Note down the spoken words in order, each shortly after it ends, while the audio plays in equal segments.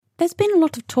There's been a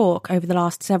lot of talk over the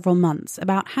last several months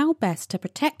about how best to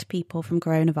protect people from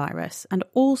coronavirus and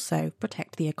also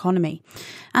protect the economy.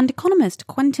 And economist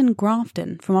Quentin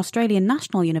Grafton from Australian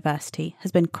National University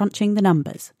has been crunching the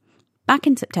numbers. Back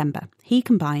in September, he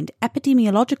combined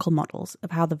epidemiological models of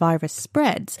how the virus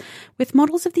spreads with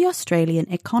models of the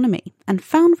Australian economy and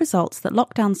found results that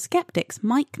lockdown skeptics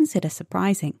might consider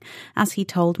surprising, as he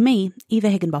told me,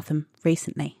 Eva Higginbotham,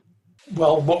 recently.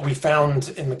 Well, what we found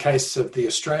in the case of the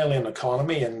Australian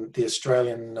economy and the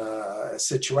Australian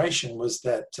situation was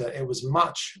that it was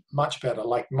much, much better,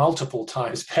 like multiple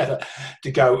times better,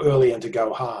 to go early and to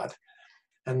go hard.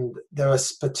 And there are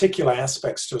particular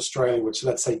aspects to Australia which,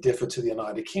 let's say, differ to the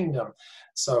United Kingdom.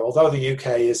 So although the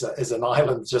UK is an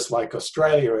island just like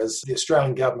Australia is, the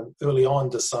Australian government early on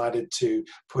decided to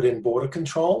put in border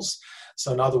controls.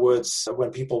 So in other words,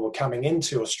 when people were coming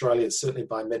into Australia, certainly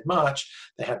by mid-March,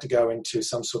 they had to go into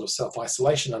some sort of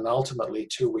self-isolation and ultimately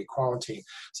 2-week quarantine.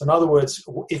 So in other words,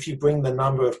 if you bring the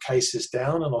number of cases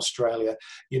down in Australia,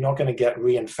 you're not going to get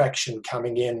reinfection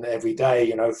coming in every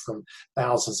day, from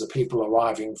thousands of people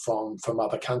arriving from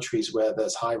other countries where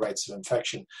there's high rates of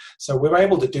infection. So we're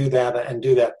able to do that and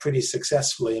do that pretty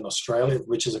successfully in Australia,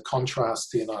 which is a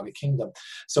contrast to the United Kingdom.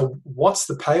 So what's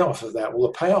the payoff of that?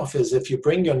 Well, the payoff is if you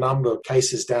bring your number of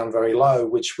cases down very low,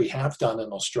 which we have done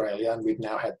in Australia, and we've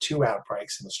now had 2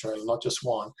 outbreaks in Australia, not just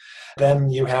 1, then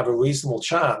you have a reasonable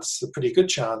chance, a pretty good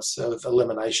chance of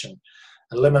elimination.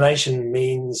 Elimination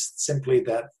means simply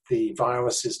that the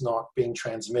virus is not being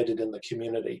transmitted in the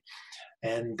community.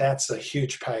 And that's a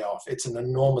huge payoff. It's an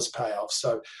enormous payoff.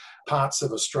 So parts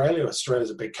of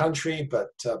Australia's a big country, but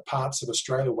parts of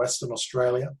Australia, Western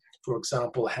Australia, for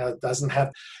example, doesn't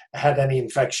have had any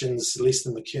infections, at least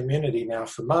in the community now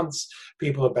for months.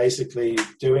 People are basically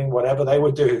doing whatever they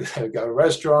would do. They would go to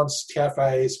restaurants,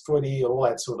 cafes, footy, all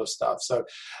that sort of stuff. So,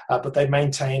 but they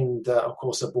maintained, of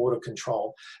course, a border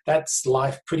control. That's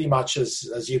life pretty much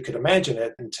as you could imagine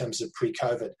it in terms of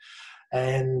pre-COVID.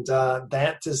 And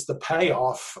that is the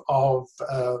payoff of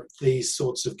these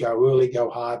sorts of go early, go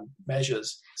hard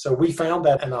measures. So we found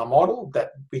that in our model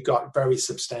that we got very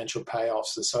substantial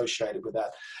payoffs associated with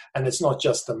that. And it's not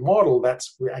just the model,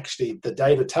 the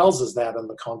data tells us that in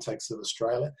the context of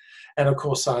Australia. And of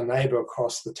course, our neighbour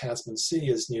across the Tasman Sea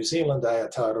is New Zealand,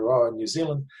 Aotearoa, New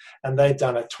Zealand, and they've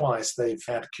done it twice. They've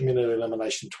had community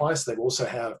elimination twice. They've also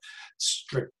have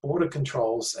strict border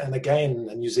controls. And again,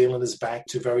 New Zealand is back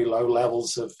to very low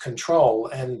levels of control.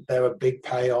 And there are big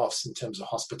payoffs in terms of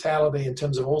hospitality, in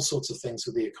terms of all sorts of things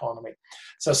with the economy.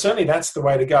 So certainly that's the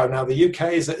way to go. Now, the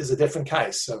UK is a different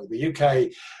case. So the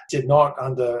UK did not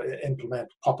implement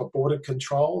proper border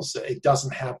controls. It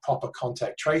doesn't have proper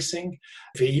contact tracing.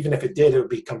 Even if it did, it would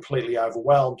be completely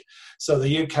overwhelmed. So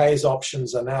the UK's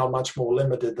options are now much more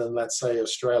limited than, let's say,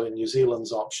 Australia and New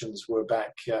Zealand's options were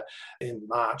back in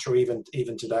March or even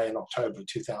today in October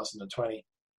 2020.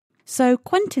 So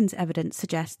Quentin's evidence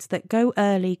suggests that go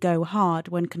early, go hard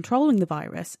when controlling the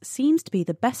virus seems to be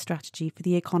the best strategy for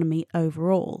the economy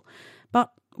overall. But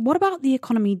what about the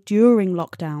economy during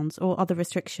lockdowns or other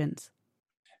restrictions?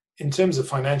 In terms of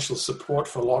financial support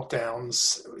for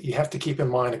lockdowns, you have to keep in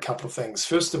mind a couple of things.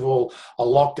 First of all, a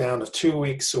lockdown of 2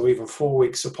 weeks or even 4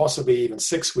 weeks or possibly even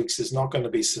 6 weeks is not going to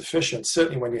be sufficient,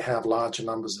 certainly when you have larger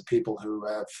numbers of people who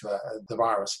have the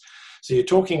virus. So you're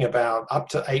talking about up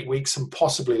to 8 weeks and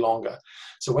possibly longer.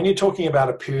 So when you're talking about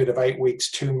a period of 8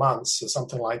 weeks, 2 months or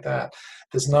something like that,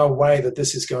 there's no way that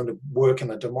this is going to work in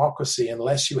a democracy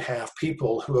unless you have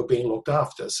people who are being looked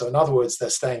after. So in other words, they're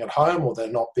staying at home or they're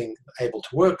not being able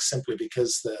to work simply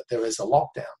because there is a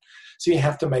lockdown. So you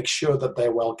have to make sure that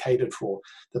they're well catered for,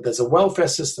 that there's a welfare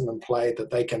system in play,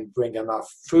 that they can bring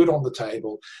enough food on the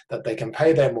table, that they can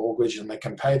pay their mortgage and they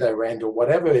can pay their rent or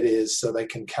whatever it is so they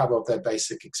can cover their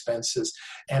basic expenses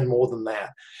and more than that.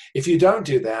 If you don't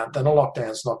do that, then a lockdown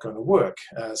is not going to work.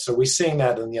 So we're seeing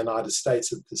that in the United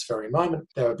States at this very moment.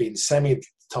 There have been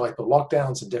semi-type of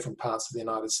lockdowns in different parts of the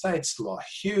United States. A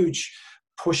huge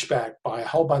pushback by a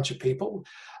whole bunch of people,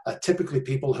 typically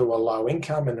people who are low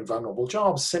income and in vulnerable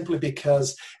jobs, simply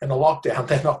because in a lockdown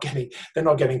they're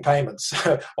not getting payments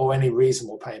or any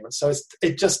reasonable payments. So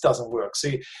it just doesn't work.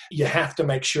 So you have to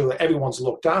make sure that everyone's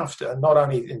looked after, not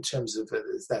only in terms of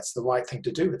that's the right thing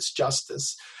to do, it's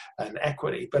justice and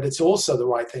equity, but it's also the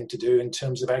right thing to do in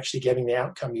terms of actually getting the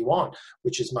outcome you want,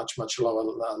 which is much, much lower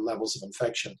levels of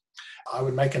infection. I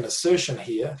would make an assertion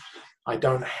here. I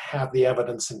don't have the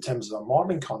evidence in terms of a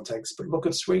modeling context, but look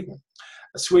at Sweden.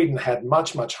 Sweden had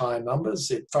much, much higher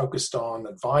numbers. It focused on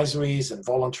advisories and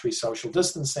voluntary social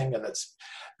distancing, and it's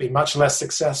been much less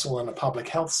successful in a public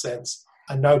health sense.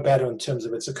 are no better in terms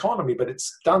of its economy, but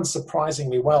it's done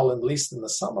surprisingly well, at least in the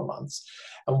summer months.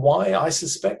 And why? I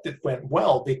suspect it went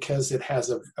well because it has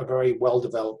a very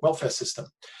well-developed welfare system.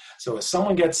 So if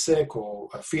someone gets sick or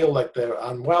feel like they're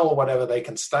unwell or whatever, they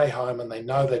can stay home and they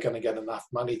know they're going to get enough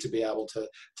money to be able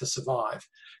to survive.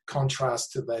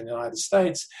 Contrast to the United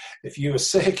States, if you are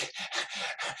sick,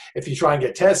 if you try and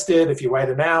get tested, if you wait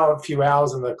an hour, a few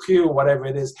hours in the queue, whatever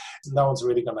it is, no one's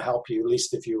really going to help you, at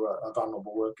least if you are a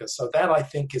vulnerable worker. So that, I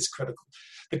think, is critical.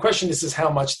 The question is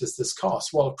how much does this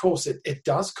cost? Well, of course, it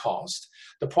does cost.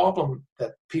 The problem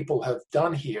that people have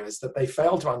done here is that they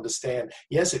fail to understand,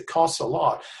 yes, it costs a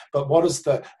lot, but what is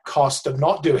the cost of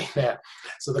not doing that?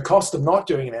 So the cost of not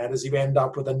doing that is you end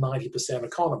up with a 90%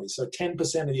 economy. So 10%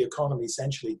 of the economy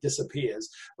essentially disappears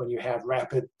when you have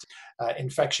rapid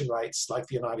infection rates like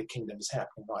the United Kingdom is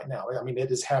happening right now. I mean, it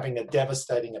is having a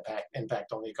devastating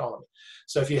impact on the economy.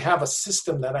 So if you have a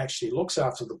system that actually looks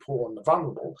after the poor and the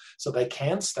vulnerable so they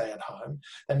can stay at home,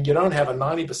 then you don't have a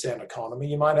 90% economy,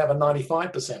 you might have a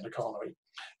 95% economy.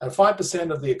 And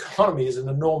 5% of the economy is an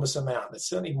enormous amount. It's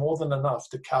certainly more than enough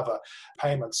to cover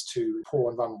payments to poor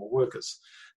and vulnerable workers.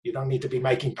 You don't need to be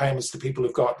making payments to people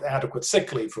who've got adequate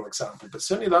sick leave, for example. But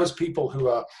certainly those people who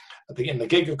are in the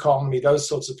gig economy, those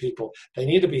sorts of people, they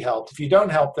need to be helped. If you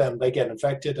don't help them, they get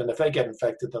infected. And if they get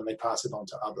infected, then they pass it on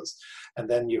to others. And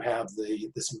then you have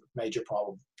this major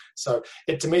problem. So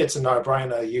to me, it's a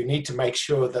no-brainer. You need to make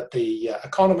sure that the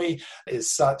economy is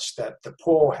such that the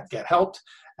poor get helped.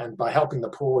 And by helping the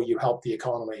poor, you help the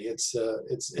economy. It's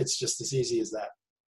just as easy as that.